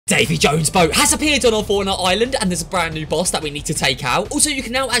Davy Jones' boat has appeared on our Fortnite island, and there's a brand new boss that we need to take out. Also, you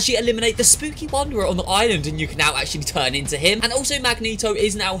can now actually eliminate the spooky wanderer on the island, and you can now actually turn into him. And also, Magneto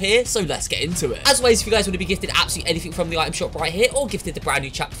is now here, so let's get into it. As always, if you guys want to be gifted absolutely anything from the item shop right here, or gifted the brand new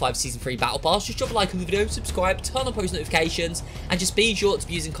Chapter 5 Season 3 Battle Pass, just drop a like on the video, subscribe, turn on post notifications, and just be sure to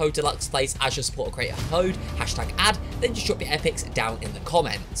be using code DeluxPlays as your supporter creator code, #ad, then just drop your epics down in the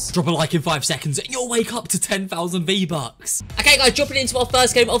comments. Drop a like in 5 seconds, and you'll wake up to 10,000 V-Bucks. Okay, guys, dropping into our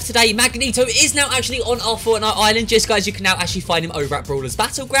first game of today. Magneto is now actually on our Fortnite island. Just guys, you can now actually find him over at Brawler's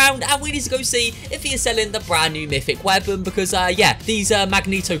Battleground, and we need to go see if he is selling the brand new mythic weapon, because yeah, these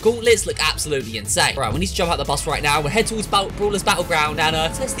Magneto gauntlets look absolutely insane. Right, we need to jump out the bus right now. We'll head towards Brawler's Battleground and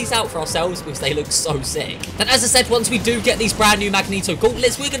test these out for ourselves, because they look so sick. Then, as I said, once we do get these brand new Magneto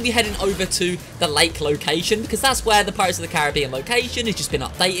gauntlets, we're going to be heading over to the lake location, because that's where the Pirates of the Caribbean location has just been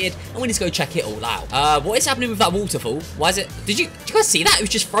updated, and we need to go check it all out. What is happening with that waterfall? Why is it? Did you guys see that? It was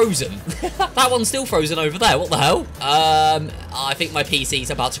just frozen. That one's still frozen over there. What the hell? I think my PC's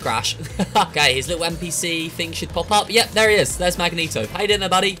about to crash. Okay, his little NPC thing should pop up. Yep, there he is. There's Magneto. How you doing there,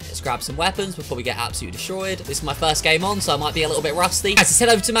 buddy? Let's grab some weapons before we get absolutely destroyed. This is my first game on, so I might be a little bit rusty. Guys, let's head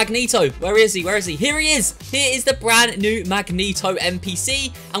over to Magneto. Where is he? Where is he? Here he is. Here is the brand new Magneto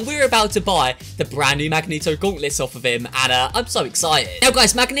NPC, and we're about to buy the brand new Magneto gauntlets off of him, and I'm so excited. Now,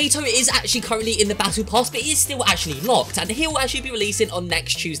 guys, Magneto is actually currently in the Battle Pass, but he is still actually locked, and he will actually be releasing on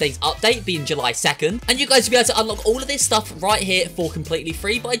next Tuesday's update, being July 2nd, and you guys will be able to unlock all of this stuff right here for completely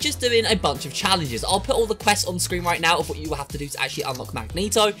free by just doing a bunch of challenges. I'll put all the quests on screen right now of what you will have to do to actually unlock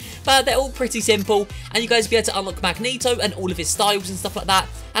Magneto, but they're all pretty simple, and you guys will be able to unlock Magneto and all of his styles and stuff like that,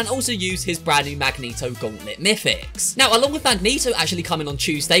 and also use his brand new Magneto Gauntlet Mythics. Now, along with Magneto actually coming on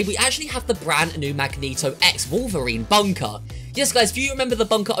Tuesday, we actually have the brand new Magneto X Wolverine bunker. Yes, guys, if you remember the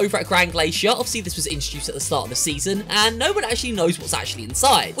bunker over at Grand Glacier, obviously this was introduced at the start of the season, and no one actually knows what's actually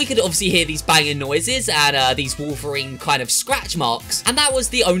inside. We could obviously hear these banging noises and these Wolverine kind of scratch marks, and that was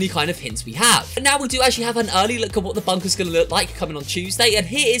the only kind of hints we have. But now we do actually have an early look at what the bunker's going to look like coming on Tuesday, and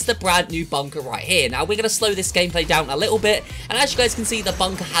here is the brand new bunker right here. Now, we're going to slow this gameplay down a little bit, and as you guys can see, the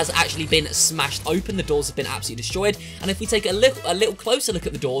bunker has actually been smashed open. The doors have been absolutely destroyed, and if we take a little closer look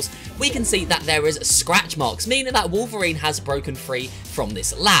at the doors, we can see that there is scratch marks, meaning that Wolverine has broken free from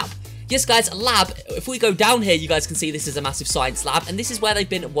this lab. Yes, guys, lab, if we go down here, you guys can see this is a massive science lab, and this is where they've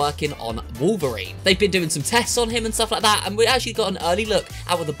been working on Wolverine. They've been doing some tests on him and stuff like that, and we actually got an early look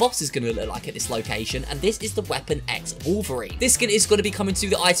at what the boss is going to look like at this location, and this is the Weapon X Wolverine. This skin is going to be coming to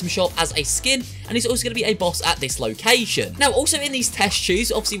the item shop as a skin, and it's also going to be a boss at this location. Now, also in these test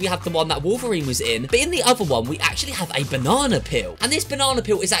tubes, obviously we have the one that Wolverine was in, but in the other one, we actually have a banana peel, and this banana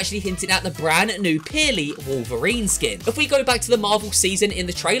peel is actually hinting at the brand new Peely Wolverine skin. If we go back to the Marvel season in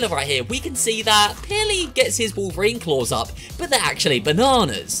the trailer right here, we can see that Peely gets his Wolverine claws up, but they're actually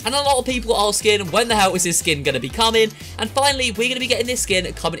bananas. And a lot of people are asking, when the hell is this skin going to be coming? And finally, we're going to be getting this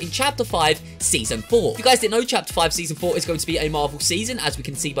skin coming in Chapter 5 Season 4. If you guys didn't know, Chapter 5 Season 4 is going to be a Marvel season, as we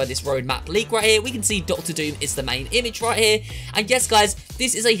can see by this roadmap leak right here. We can see Doctor Doom is the main image right here. And yes, guys,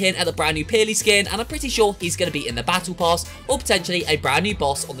 this is a hint at the brand new Peely skin, and I'm pretty sure he's going to be in the Battle Pass, or potentially a brand new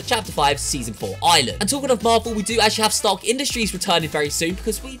boss on the Chapter 5 Season 4 island. And talking of Marvel, we do actually have Stark Industries returning very soon,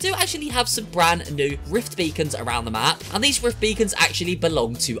 because we do actually have some brand new rift beacons around the map, and these rift beacons actually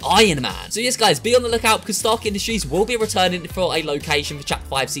belong to Iron Man. So yes, guys, be on the lookout, because Stark Industries will be returning for a location for Chapter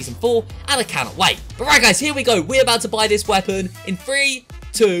 5 Season 4, and I cannot wait. But right, guys, here we go. We're about to buy this weapon in 3,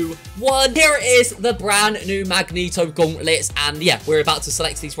 2, 1. Here it is, the brand new Magneto gauntlets, and yeah, we're about to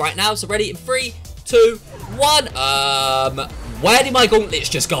select these right now. So ready in 3, 2, 1. Where did my gauntlets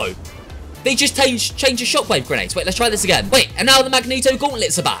just go? They just change the shockwave grenades. Wait, let's try this again. Wait, and now the Magneto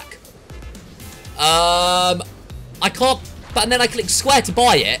gauntlets are back. I can't, but then I click square to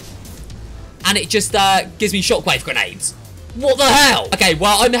buy it, and it just gives me shockwave grenades. What the hell? Okay,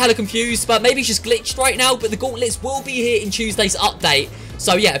 well, I'm hella confused, but maybe it's just glitched right now, but the gauntlets will be here in Tuesday's update.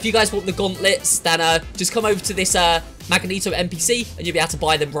 So yeah, if you guys want the gauntlets, then just come over to this Magneto NPC, and you'll be able to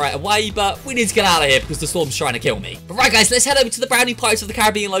buy them right away, but we need to get out of here because the storm's trying to kill me. But right, guys, let's head over to the brand new Pirates of the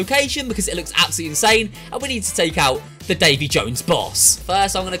Caribbean location, because it looks absolutely insane, and we need to take out the Davy Jones boss.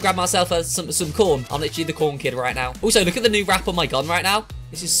 First, I'm going to grab myself some corn. I'm literally the corn kid right now. Also, look at the new wrap on my gun right now.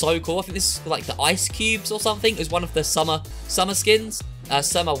 This is so cool. I think this is like the ice cubes or something. It's one of the summer skins.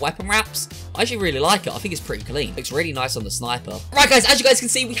 Summer weapon wraps. I actually really like it. I think it's pretty clean. Looks really nice on the sniper. Right, guys, as you guys can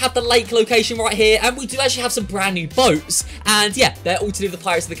see, we have the lake location right here, and we do actually have some brand new boats. And yeah, they're all to do with the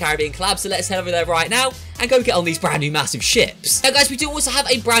Pirates of the Caribbean collab, so let's head over there right now and go get on these brand new massive ships. Now, guys, we do also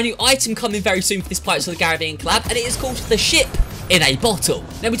have a brand new item coming very soon for this Pirates of the Caribbean collab, and it is called the Ship in a bottle.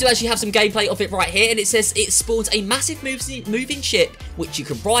 Now we do actually have some gameplay of it right here, and it says it spawns a massive moving ship which you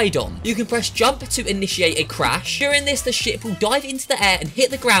can ride on. You can press jump to initiate a crash. During this, the ship will dive into the air and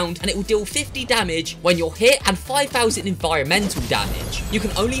hit the ground, and it will deal 50 damage when you're hit and 5,000 environmental damage. You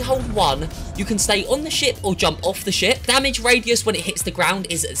can only hold one. You can stay on the ship or jump off the ship. Damage radius when it hits the ground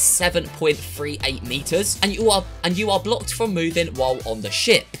is 7.38 meters, and you are blocked from moving while on the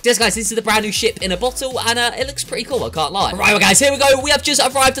ship. Yes, guys, this is the brand new ship in a bottle, and it looks pretty cool, I can't lie. Right, well, guys, here we go. We have just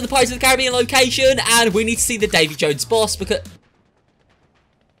arrived at the Pirates of the Caribbean location, and we need to see the Davy Jones boss because...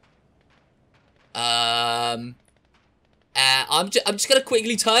 I'm just gonna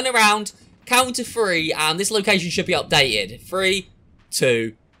quickly turn around, count to 3, and this location should be updated. 3,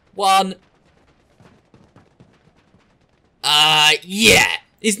 2, 1. Yeah.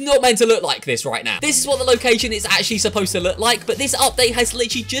 It's not meant to look like this right now. This is what the location is actually supposed to look like, but this update has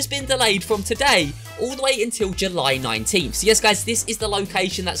literally just been delayed from today all the way until July 19th. So yes, guys, this is the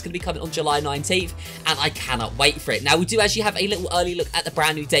location that's going to be coming on July 19th, and I cannot wait for it. Now, we do actually have a little early look at the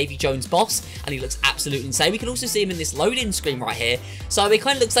brand new Davy Jones boss, and he looks absolutely insane. We can also see him in this loading screen right here. So it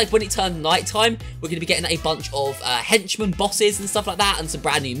kind of looks like when it turns nighttime, we're going to be getting a bunch of henchman bosses and stuff like that, and some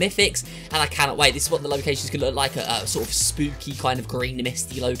brand new mythics, and I cannot wait. This is what the location is going to look like, a sort of spooky kind of green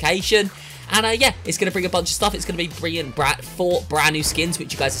misty location. And yeah, it's going to bring a bunch of stuff. It's going to be bringing 4 brand new skins,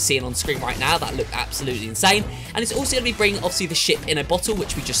 which you guys are seeing on screen right now, that look absolutely insane. And it's also going to be bringing, obviously, the ship in a bottle,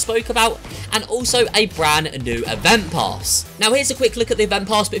 which we just spoke about, and also a brand new event pass. Now, here's a quick look at the event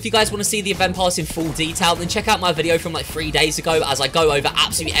pass, but if you guys want to see the event pass in full detail, then check out my video from like 3 days ago, as I go over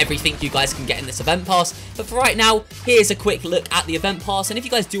absolutely everything you guys can get in this event pass. But for right now, here's a quick look at the event pass, and if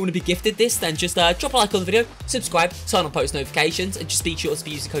you guys do want to be gifted this, then just drop a like on the video, subscribe, turn on post notifications, and just be sure to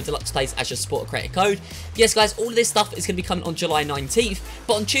be using code DeluxPlays as your support creator code. But yes, guys, all of this stuff is going to be coming on July 19th,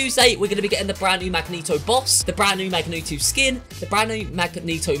 but on Tuesday, we're going to be getting the brand new Magneto boss, the brand new Magneto skin, the brand new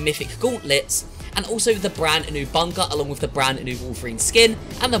Magneto mythic gauntlets, and also the brand new bunker, along with the brand new Wolverine skin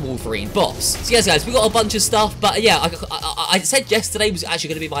and the Wolverine boss. So yes, guys, we got a bunch of stuff, but yeah, I said yesterday was actually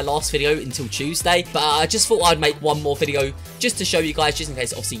going to be my last video until Tuesday, but I just thought I'd make one more video just to show you guys, just in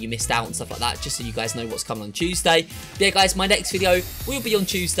case obviously you missed out and stuff like that, just so you guys know what's coming on Tuesday. But yeah, guys, my next video will be on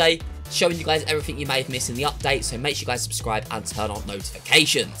Tuesday, showing you guys everything you may have missed in the update, so make sure you guys subscribe and turn on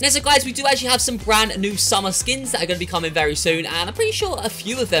notifications. Now, so guys, we do actually have some brand new summer skins that are going to be coming very soon, and I'm pretty sure a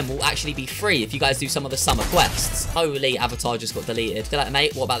few of them will actually be free if you guys do some of the summer quests. Holy, avatar just got deleted. Did that,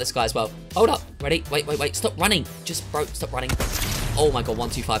 mate? What about this guy as well? Hold up. Ready? Wait. Stop running. Just, bro, stop running. Oh my god,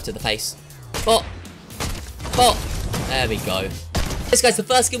 125 to the face. Bot. There we go. Yes, guys, the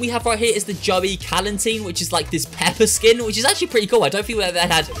first skin we have right here is the Joey Callantine, which is like this pepper skin, which is actually pretty cool. I don't think we've ever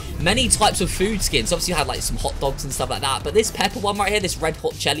had many types of food skins. Obviously, you had like some hot dogs and stuff like that, but this pepper one right here, this red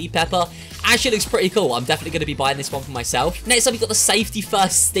hot chili pepper, actually looks pretty cool. I'm definitely going to be buying this one for myself. Next up, we've got the Safety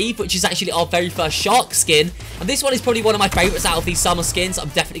First Steve, which is actually our very first shark skin, and this one is probably one of my favorites out of these summer skins. I'm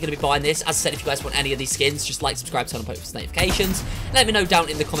definitely going to be buying this. As I said, if you guys want any of these skins, just like, subscribe, turn on post notifications. Let me know down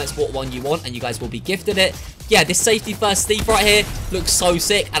in the comments what one you want, and you guys will be gifted it. Yeah, this Safety First Steve right here looks so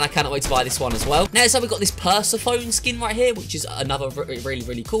sick, and I cannot wait to buy this one as well. Next up, we've got this Persephone skin right here, which is another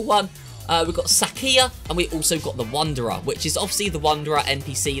really cool one. We've got Sakia, and we also got the Wanderer, which is obviously the Wanderer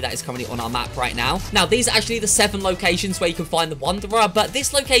NPC that is currently on our map right now. Now, these are actually the 7 locations where you can find the Wanderer, but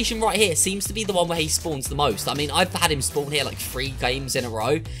this location right here seems to be the one where he spawns the most. I mean, I've had him spawn here like 3 games in a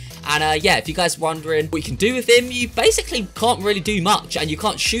row. And yeah, if you guys are wondering what you can do with him, you basically can't really do much, and you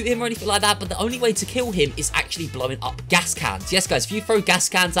can't shoot him or anything like that, but the only way to kill him is actually blowing up gas cans. Yes, guys, if you throw gas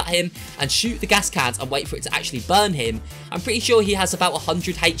cans at him and shoot the gas cans and wait for it to actually burn him, I'm pretty sure he has about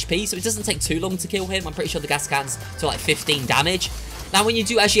 100 HP, so it doesn't take too long to kill him. I'm pretty sure the gas cans do like 15 damage. Now, when you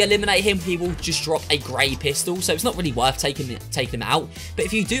do actually eliminate him, he will just drop a grey pistol, so it's not really worth taking him out. But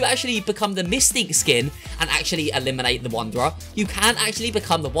if you do actually become the Mystic skin and actually eliminate the Wanderer, you can actually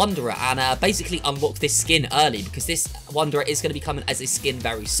become the Wanderer and basically unlock this skin early, because this Wanderer is going to be coming as a skin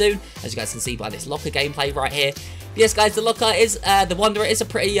very soon, as you guys can see by this locker gameplay right here. But yes, guys, the Wanderer is a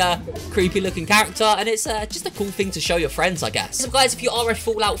pretty creepy looking character, and it's just a cool thing to show your friends, I guess. So guys, if you are a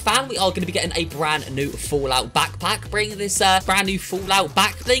Fallout fan, we are going to be getting a brand new Fallout backpack, bringing this brand new Fallout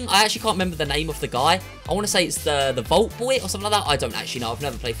back thing. I actually can't remember the name of the guy. I want to say it's the Vault Boy or something like that. I don't actually know. I've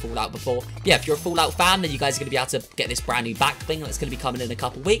never played Fallout before. Yeah, if you're a Fallout fan, then you guys are going to be able to get this brand new back thing that's going to be coming in a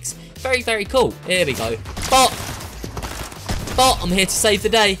couple weeks. Very cool. Here we go. Bot, I'm here to save the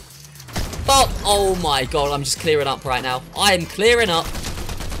day. But, oh my god, I'm just clearing up right now. I am clearing up.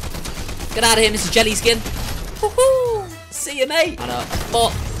 Get out of here, Mr. Jelly Skin. Woohoo! See you, mate. And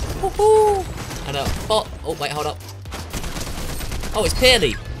bot. Woohoo! And bot. Oh, wait, hold up. Oh, it's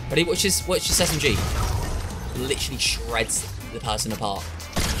Pearly. Ready? Watch this SMG. Literally shreds the person apart.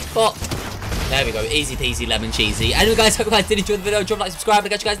 But there we go. Easy peasy lemon cheesy. Anyway, guys, hope you guys did enjoy the video. Drop a like, subscribe, and I'll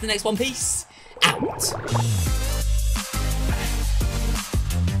catch you guys in the next one. Peace out.